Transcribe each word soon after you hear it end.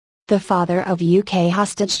The father of UK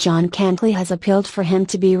hostage John Cantlie has appealed for him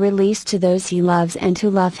to be released to those he loves and who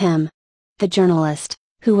love him. The journalist,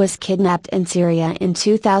 who was kidnapped in Syria in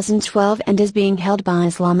 2012 and is being held by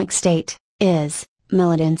Islamic State,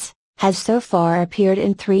 militants, has so far appeared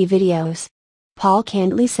in 3 videos. Paul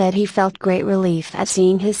Cantlie said he felt great relief at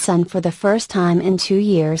seeing his son for the first time in 2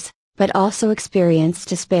 years, but also experienced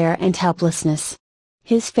despair and helplessness.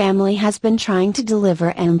 His family has been trying to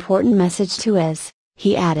deliver an important message to us,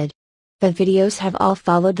 he added. The videos have all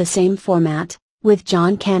followed the same format, with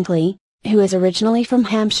John Cantlie, who is originally from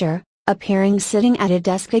Hampshire, appearing sitting at a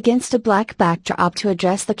desk against a black backdrop to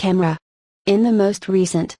address the camera. In the most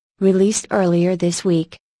recent, released earlier this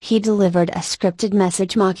week, he delivered a scripted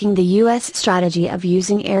message mocking the U.S. strategy of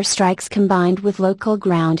using airstrikes combined with local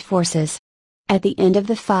ground forces. At the end of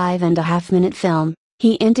the 5.5-minute film,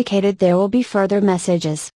 he indicated there will be further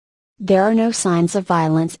messages. There are no signs of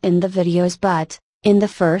violence in the videos, but, in the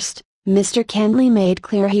first, Mr. Cantlie made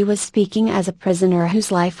clear he was speaking as a prisoner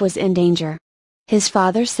whose life was in danger. His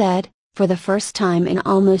father said, "For the first time in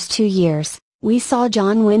almost 2 years, we saw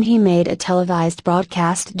John when he made a televised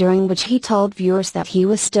broadcast during which he told viewers that he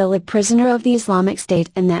was still a prisoner of the Islamic State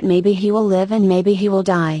and that maybe he will live and maybe he will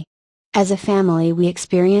die. As a family we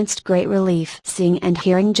experienced great relief seeing and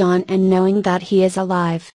hearing John and knowing that he is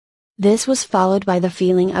alive." This was followed by the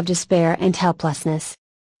feeling of despair and helplessness.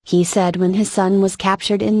 He said when his son was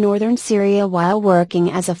captured in northern Syria while working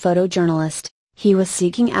as a photojournalist, he was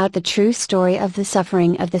seeking out the true story of the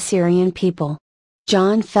suffering of the Syrian people.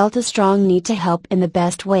 John felt a strong need to help in the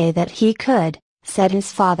best way that he could, said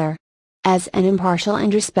his father. As an impartial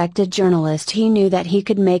and respected journalist, he knew that he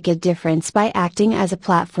could make a difference by acting as a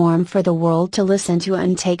platform for the world to listen to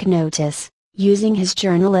and take notice, using his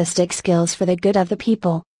journalistic skills for the good of the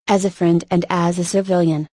people, as a friend and as a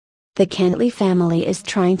civilian. The Cantlie family is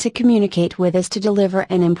trying to communicate with us to deliver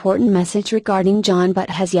an important message regarding John but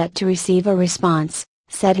has yet to receive a response,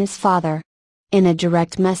 said his father. In a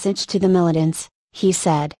direct message to the militants, he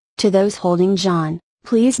said, "To those holding John,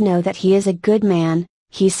 please know that he is a good man,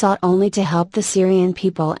 he sought only to help the Syrian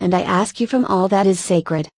people, and I ask you from all that is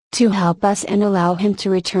sacred, to help us and allow him to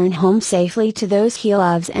return home safely to those he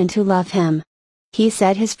loves and who love him." He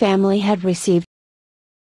said his family had received